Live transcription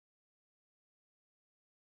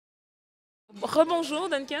Rebonjour,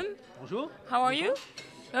 Duncan. Bonjour. How are you?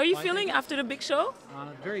 How are you Fine, feeling thank you. after the big show?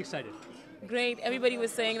 Very excited. Great. Everybody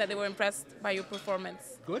was saying that they were impressed by your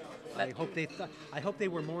performance. Good. That- I hope they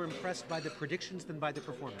were more impressed by the predictions than by the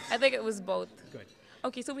performance. I think it was both. Good.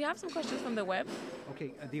 Okay, so we have some questions from the web.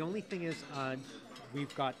 Okay. The only thing is, I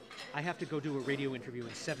have to go do a radio interview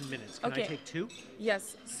in 7 minutes. Can Okay. I take 2?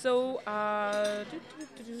 Yes. So,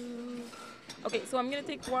 okay, so I'm going to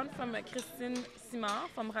take one from Christine Simard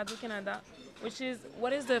from Radio-Canada, which is,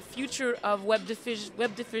 what is the future of web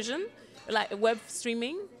diffusion, like web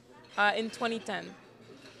streaming, in 2010?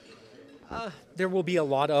 There will be a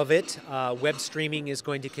lot of it. Web streaming is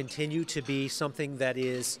going to continue to be something that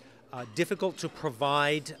is difficult to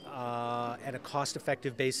provide at a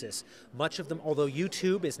cost-effective basis. Much of them, although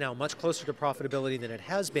YouTube is now much closer to profitability than it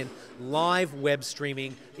has been, live web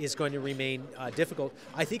streaming is going to remain difficult.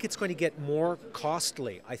 I think it's going to get more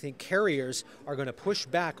costly. I think carriers are going to push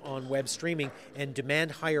back on web streaming and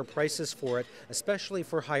demand higher prices for it, especially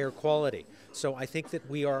for higher quality. So I think that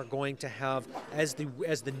we are going to have, as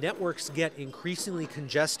the networks get increasingly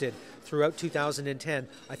congested throughout 2010,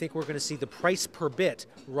 I think we're going to see the price per bit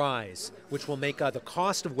rise, which will make the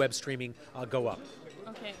cost of web streaming go up.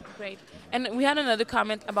 Okay, great. And we had another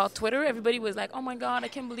comment about Twitter. Everybody was like, oh my God, I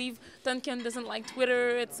can't believe Duncan doesn't like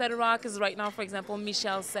Twitter, etc. Because right now, for example,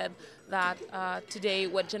 Michelle said that today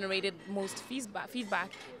what generated most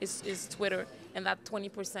feedback is Twitter, and that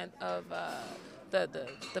 20% of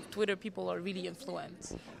the Twitter people are really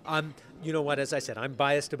influenced. You know what, as I said, I'm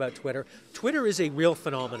biased about Twitter. Twitter is a real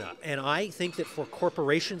phenomena, and I think that for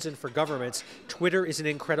corporations and for governments, Twitter is an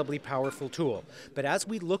incredibly powerful tool. But as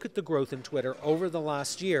we look at the growth in Twitter over the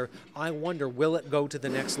last year, I wonder, will it go to the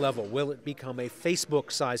next level? Will it become a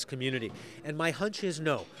Facebook-sized community? And my hunch is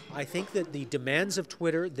no. I think that the demands of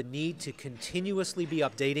Twitter, the need to continuously be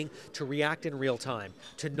updating, to react in real time,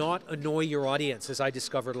 to not annoy your audience, as I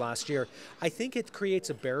discovered last year, I think it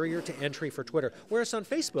creates a barrier to entry for Twitter. Whereas on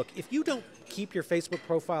Facebook, if you don't keep your Facebook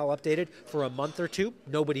profile updated for a month or two,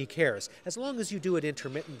 nobody cares, as long as you do it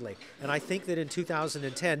intermittently. And I think that in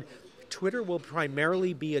 2010, Twitter will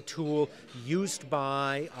primarily be a tool used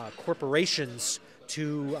by corporations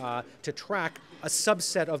to track a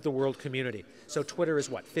subset of the world community. So Twitter is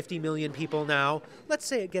what, 50 million people now? Let's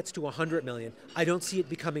say it gets to 100 million. I don't see it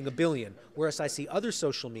becoming a billion, whereas I see other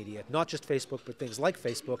social media, not just Facebook, but things like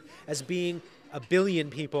Facebook, as being a billion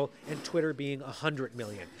people and Twitter being 100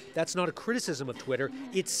 million. That's not a criticism of Twitter.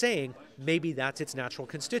 It's saying maybe that's its natural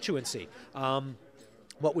constituency.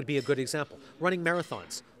 What would be a good example? Running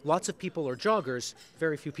marathons. Lots of people are joggers,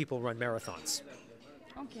 very few people run marathons.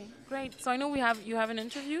 Okay, great. So I know you have an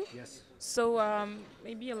interview. Yes. So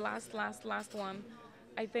maybe a last one.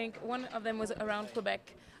 I think one of them was around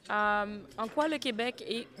Quebec. En quoi le Québec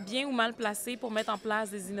est bien ou mal placé pour mettre en place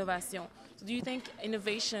des innovations? So do you think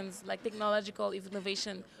innovations, like technological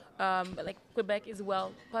innovation, like Quebec is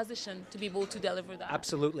well positioned to be able to deliver that?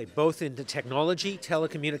 Absolutely, both in the technology,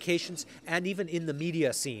 telecommunications, and even in the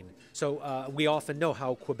media scene. So we often know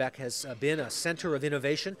how Quebec has been a center of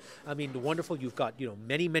innovation. I mean, wonderful, you've got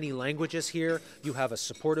many languages here. You have a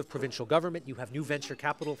supportive provincial government. You have new venture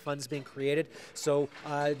capital funds being created. So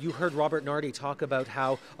you heard Robert Nardi talk about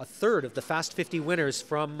how a third of the Fast 50 winners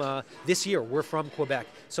from this year were from Quebec.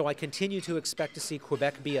 So I continue to expect to see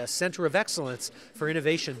Quebec be a center of excellence for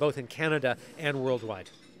innovation, both in Canada and worldwide.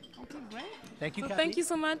 Okay, great. Thank you, So Kathy. thank you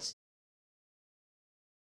so much.